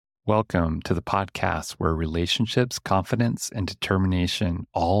Welcome to the podcast where relationships, confidence, and determination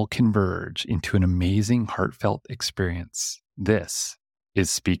all converge into an amazing, heartfelt experience. This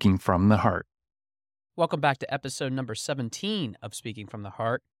is Speaking from the Heart. Welcome back to episode number 17 of Speaking from the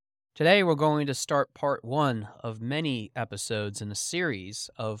Heart. Today, we're going to start part one of many episodes in a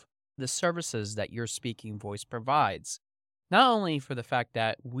series of the services that your speaking voice provides. Not only for the fact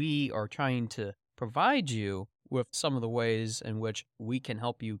that we are trying to provide you with some of the ways in which we can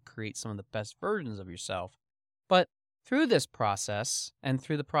help you create some of the best versions of yourself, but through this process and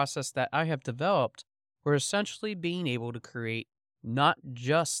through the process that I have developed, we're essentially being able to create not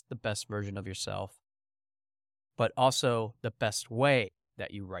just the best version of yourself, but also the best way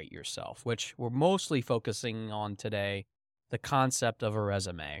that you write yourself, which we're mostly focusing on today, the concept of a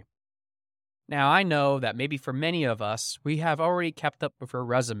resume. Now, I know that maybe for many of us, we have already kept up with our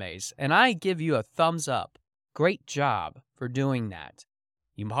resumes, and I give you a thumbs up. Great job for doing that.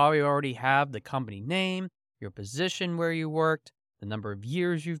 You probably already have the company name, your position where you worked, the number of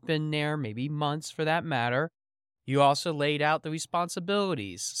years you've been there, maybe months for that matter. You also laid out the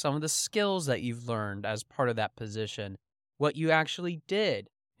responsibilities, some of the skills that you've learned as part of that position, what you actually did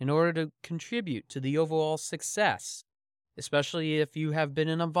in order to contribute to the overall success. Especially if you have been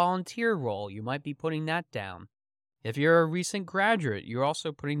in a volunteer role, you might be putting that down. If you're a recent graduate, you're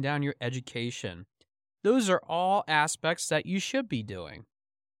also putting down your education. Those are all aspects that you should be doing.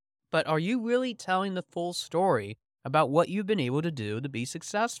 But are you really telling the full story about what you've been able to do to be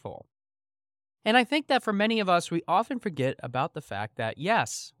successful? And I think that for many of us, we often forget about the fact that,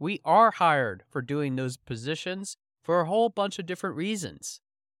 yes, we are hired for doing those positions for a whole bunch of different reasons.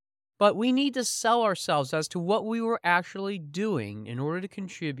 But we need to sell ourselves as to what we were actually doing in order to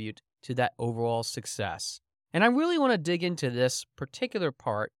contribute to that overall success. And I really want to dig into this particular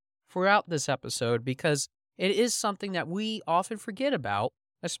part throughout this episode because it is something that we often forget about,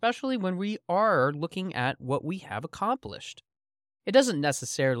 especially when we are looking at what we have accomplished. It doesn't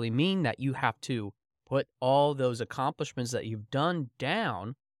necessarily mean that you have to put all those accomplishments that you've done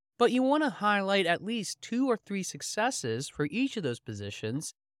down, but you want to highlight at least 2 or 3 successes for each of those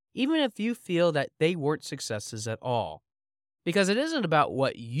positions, even if you feel that they weren't successes at all. Because it isn't about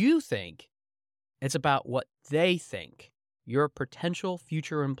what you think, it's about what they think. Your potential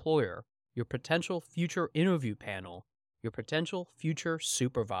future employer, your potential future interview panel, your potential future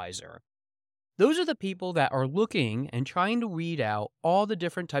supervisor. Those are the people that are looking and trying to weed out all the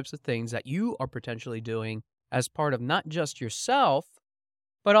different types of things that you are potentially doing as part of not just yourself,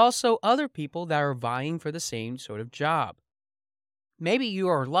 but also other people that are vying for the same sort of job. Maybe you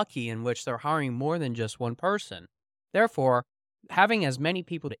are lucky in which they're hiring more than just one person. Therefore, having as many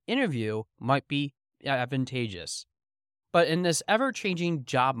people to interview might be advantageous. But in this ever-changing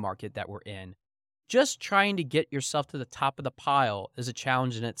job market that we're in, just trying to get yourself to the top of the pile is a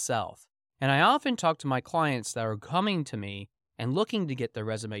challenge in itself. And I often talk to my clients that are coming to me and looking to get their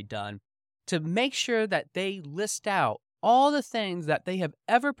resume done to make sure that they list out all the things that they have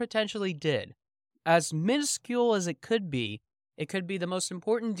ever potentially did. As minuscule as it could be the most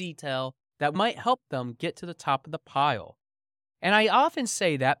important detail that might help them get to the top of the pile. And I often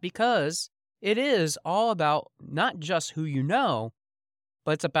say that because it is all about not just who you know,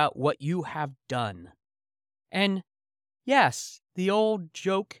 but it's about what you have done. And yes, the old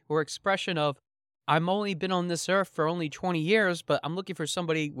joke or expression of, I'm only been on this earth for only 20 years, but I'm looking for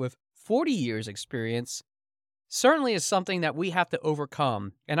somebody with 40 years experience, certainly is something that we have to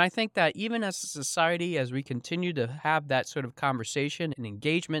overcome. And I think that even as a society, as we continue to have that sort of conversation and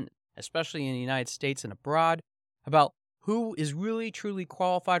engagement, especially in the United States and abroad, about who is really truly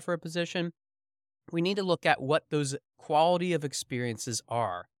qualified for a position, we need to look at what those quality of experiences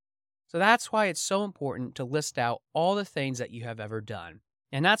are. So that's why it's so important to list out all the things that you have ever done.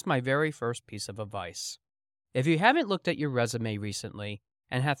 And that's my very first piece of advice. If you haven't looked at your resume recently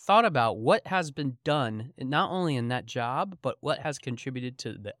and have thought about what has been done, not only in that job, but what has contributed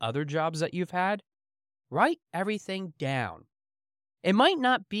to the other jobs that you've had, write everything down. It might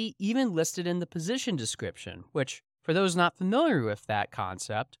not be even listed in the position description, which, for those not familiar with that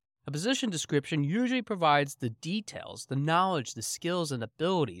concept, a position description usually provides the details, the knowledge, the skills, and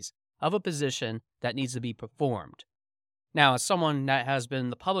abilities of a position that needs to be performed. Now, as someone that has been in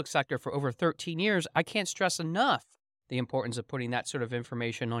the public sector for over 13 years, I can't stress enough the importance of putting that sort of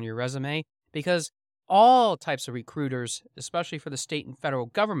information on your resume because all types of recruiters, especially for the state and federal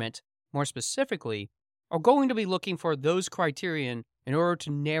government, more specifically, are going to be looking for those criterion in order to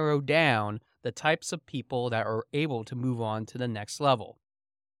narrow down the types of people that are able to move on to the next level.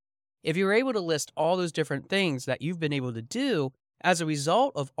 If you're able to list all those different things that you've been able to do as a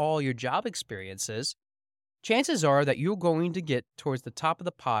result of all your job experiences, chances are that you're going to get towards the top of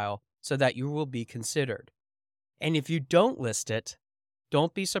the pile so that you will be considered. And if you don't list it,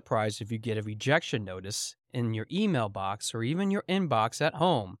 don't be surprised if you get a rejection notice in your email box or even your inbox at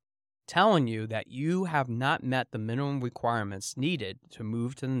home telling you that you have not met the minimum requirements needed to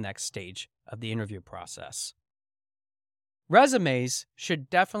move to the next stage of the interview process. Resumes should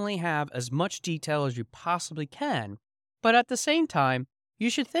definitely have as much detail as you possibly can, but at the same time, you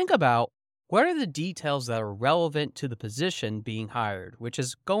should think about what are the details that are relevant to the position being hired, which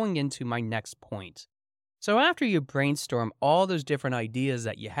is going into my next point. So after you brainstorm all those different ideas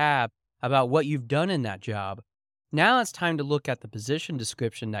that you have about what you've done in that job, now it's time to look at the position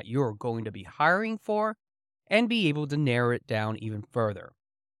description that you're going to be hiring for and be able to narrow it down even further.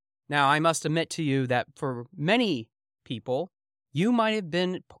 Now, I must admit to you that for many people, you might have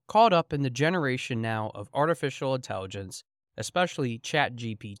been caught up in the generation now of artificial intelligence, especially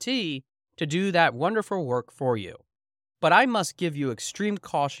ChatGPT, to do that wonderful work for you. But I must give you extreme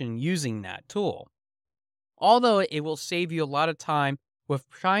caution using that tool. Although it will save you a lot of time with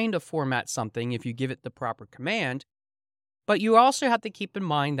trying to format something if you give it the proper command, but you also have to keep in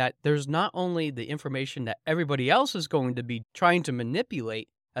mind that there's not only the information that everybody else is going to be trying to manipulate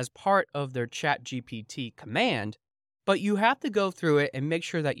as part of their ChatGPT command, but you have to go through it and make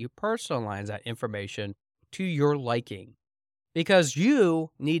sure that you personalize that information to your liking, because you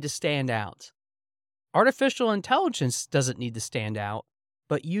need to stand out. Artificial intelligence doesn't need to stand out,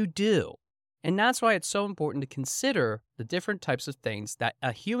 but you do. And that's why it's so important to consider the different types of things that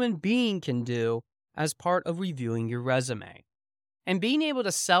a human being can do as part of reviewing your resume. And being able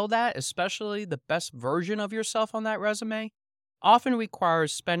to sell that, especially the best version of yourself on that resume, often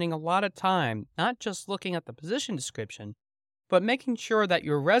requires spending a lot of time not just looking at the position description, but making sure that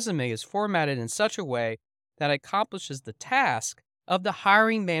your resume is formatted in such a way that accomplishes the task of the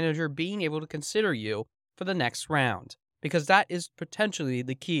hiring manager being able to consider you for the next round, because that is potentially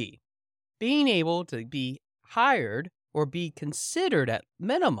the key. Being able to be hired or be considered at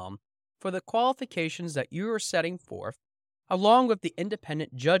minimum for the qualifications that you are setting forth, along with the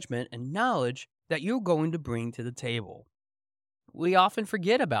independent judgment and knowledge that you're going to bring to the table. We often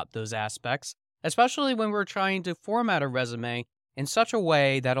forget about those aspects, especially when we're trying to format a resume in such a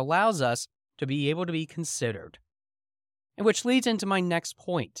way that allows us to be able to be considered. And which leads into my next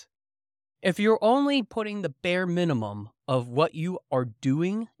point. If you're only putting the bare minimum of what you are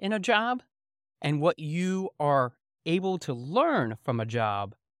doing in a job and what you are able to learn from a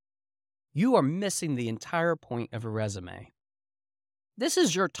job, you are missing the entire point of a resume. This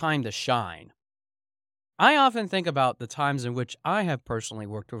is your time to shine. I often think about the times in which I have personally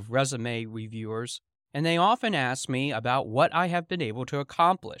worked with resume reviewers, and they often ask me about what I have been able to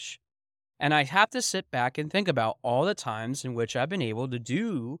accomplish. And I have to sit back and think about all the times in which I've been able to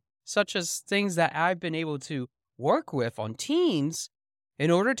do, such as things that I've been able to work with on teams in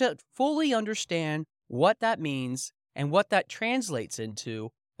order to fully understand what that means and what that translates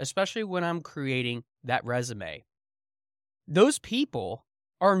into, especially when I'm creating that resume. Those people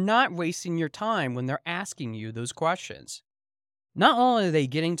are not wasting your time when they're asking you those questions. Not only are they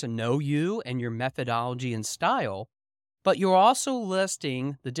getting to know you and your methodology and style, but you're also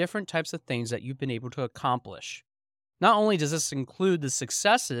listing the different types of things that you've been able to accomplish. Not only does this include the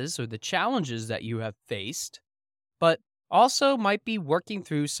successes or the challenges that you have faced, but also might be working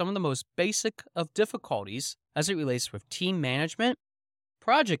through some of the most basic of difficulties as it relates with team management,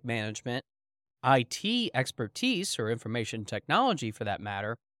 project management, IT expertise or information technology for that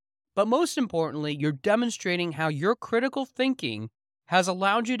matter, but most importantly, you're demonstrating how your critical thinking has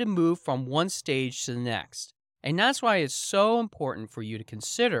allowed you to move from one stage to the next. And that's why it's so important for you to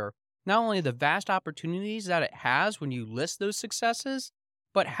consider not only the vast opportunities that it has when you list those successes,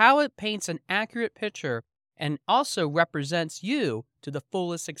 but how it paints an accurate picture and also represents you to the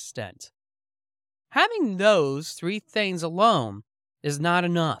fullest extent. Having those three things alone is not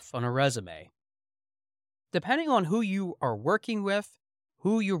enough on a resume. Depending on who you are working with,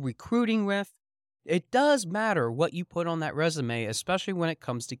 who you're recruiting with, it does matter what you put on that resume, especially when it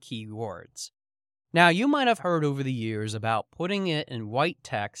comes to keywords. Now, you might have heard over the years about putting it in white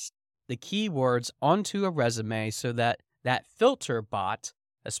text, the keywords onto a resume so that that filter bot,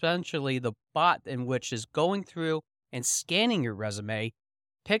 essentially the bot in which is going through and scanning your resume,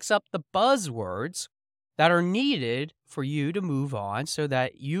 picks up the buzzwords that are needed for you to move on so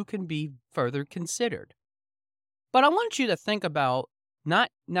that you can be further considered. But I want you to think about not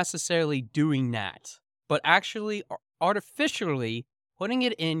necessarily doing that, but actually artificially putting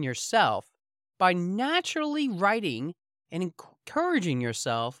it in yourself by naturally writing and encouraging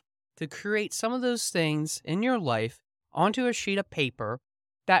yourself to create some of those things in your life onto a sheet of paper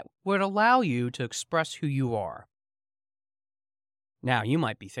that would allow you to express who you are. Now, you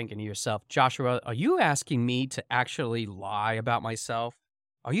might be thinking to yourself, Joshua, are you asking me to actually lie about myself?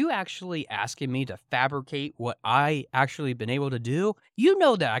 Are you actually asking me to fabricate what I actually been able to do? You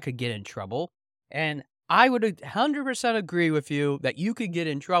know that I could get in trouble. And I would 100% agree with you that you could get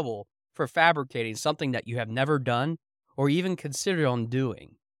in trouble for fabricating something that you have never done or even considered on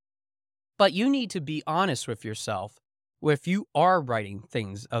doing. But you need to be honest with yourself if you are writing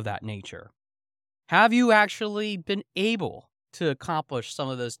things of that nature. Have you actually been able to accomplish some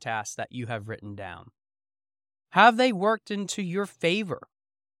of those tasks that you have written down? Have they worked into your favor?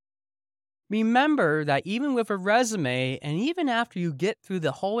 Remember that even with a resume, and even after you get through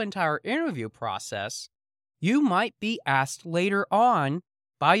the whole entire interview process, you might be asked later on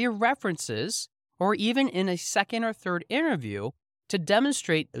by your references, or even in a second or third interview, to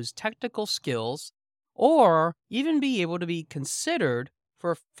demonstrate those technical skills, or even be able to be considered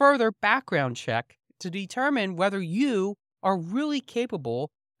for a further background check to determine whether you are really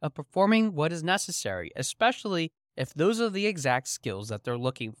capable of performing what is necessary, especially if those are the exact skills that they're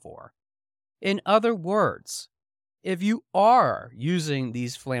looking for. In other words, if you are using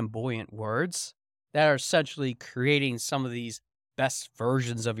these flamboyant words that are essentially creating some of these best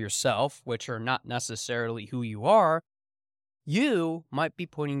versions of yourself, which are not necessarily who you are, you might be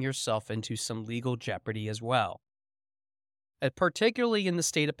putting yourself into some legal jeopardy as well. Particularly in the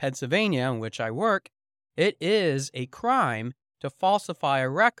state of Pennsylvania, in which I work, it is a crime to falsify a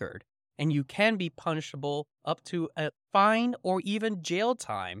record, and you can be punishable up to a fine or even jail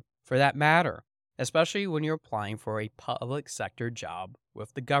time for that matter, especially when you're applying for a public sector job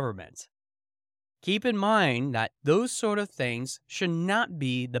with the government. Keep in mind that those sort of things should not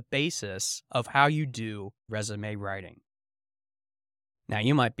be the basis of how you do resume writing. Now,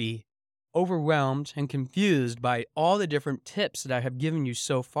 you might be overwhelmed and confused by all the different tips that I have given you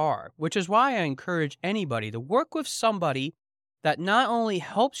so far, which is why I encourage anybody to work with somebody that not only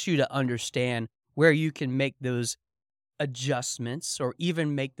helps you to understand where you can make those adjustments or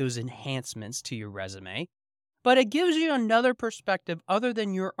even make those enhancements to your resume, but it gives you another perspective other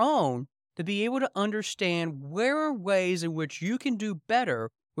than your own to be able to understand where are ways in which you can do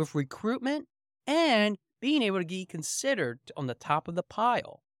better with recruitment and being able to be considered on the top of the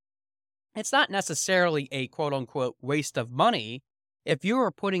pile. It's not necessarily a quote-unquote waste of money if you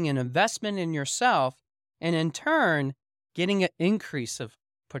are putting an investment in yourself and in turn getting an increase of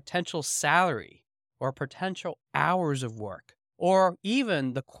potential salary or potential hours of work, or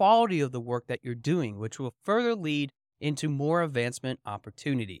even the quality of the work that you're doing, which will further lead into more advancement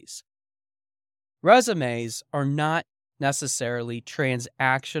opportunities. Resumes are not necessarily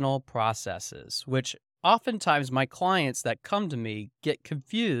transactional processes, which oftentimes my clients that come to me get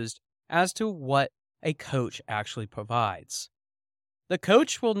confused as to what a coach actually provides. The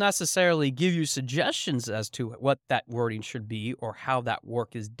coach will necessarily give you suggestions as to what that wording should be or how that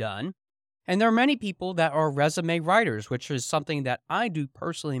work is done. And there are many people that are resume writers, which is something that I do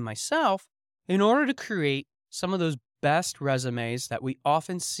personally myself in order to create some of those best resumes that we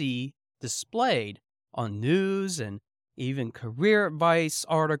often see displayed on news and even career advice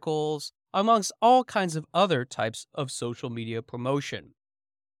articles, amongst all kinds of other types of social media promotion.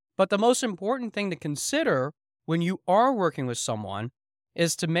 But the most important thing to consider when you are working with someone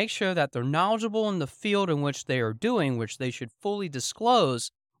is to make sure that they're knowledgeable in the field in which they are doing, which they should fully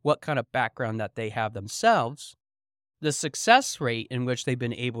disclose what kind of background that they have themselves, the success rate in which they've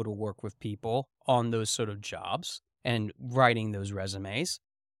been able to work with people on those sort of jobs and writing those resumes.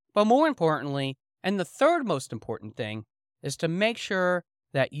 But more importantly, and the third most important thing, is to make sure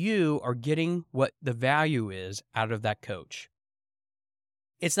that you are getting what the value is out of that coach.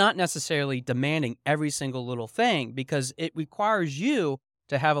 It's not necessarily demanding every single little thing because it requires you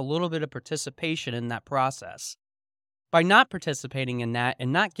to have a little bit of participation in that process. By not participating in that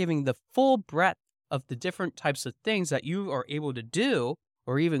and not giving the full breadth of the different types of things that you are able to do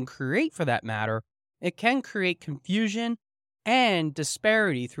or even create for that matter, it can create confusion and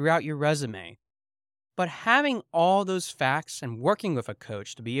disparity throughout your resume. But having all those facts and working with a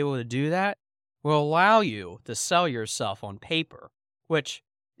coach to be able to do that will allow you to sell yourself on paper, which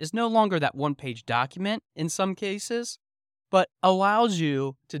is no longer that one-page document in some cases, but allows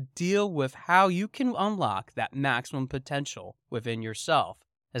you to deal with how you can unlock that maximum potential within yourself,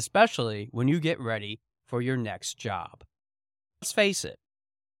 especially when you get ready for your next job. Let's face it,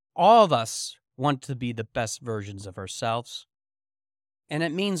 all of us want to be the best versions of ourselves. And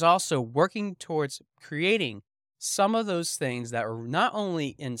it means also working towards creating some of those things that are not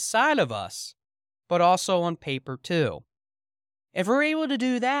only inside of us, but also on paper too. If we're able to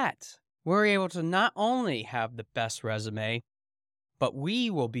do that, we're able to not only have the best resume, but we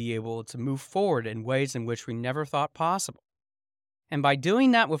will be able to move forward in ways in which we never thought possible. And by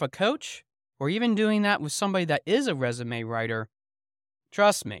doing that with a coach, or even doing that with somebody that is a resume writer,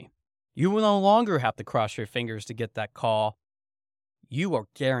 trust me, you will no longer have to cross your fingers to get that call. You are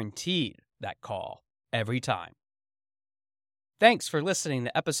guaranteed that call every time. Thanks for listening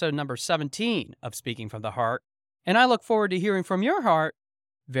to episode number 17 of Speaking from the Heart, and I look forward to hearing from your heart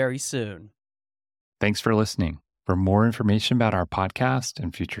very soon. Thanks for listening. For more information about our podcast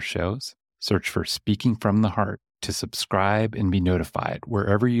and future shows, search for Speaking from the Heart to subscribe and be notified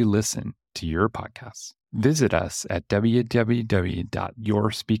wherever you listen to your podcasts. Visit us at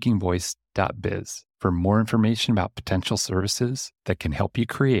www.yourspeakingvoice.biz for more information about potential services that can help you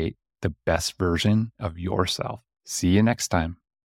create the best version of yourself. See you next time.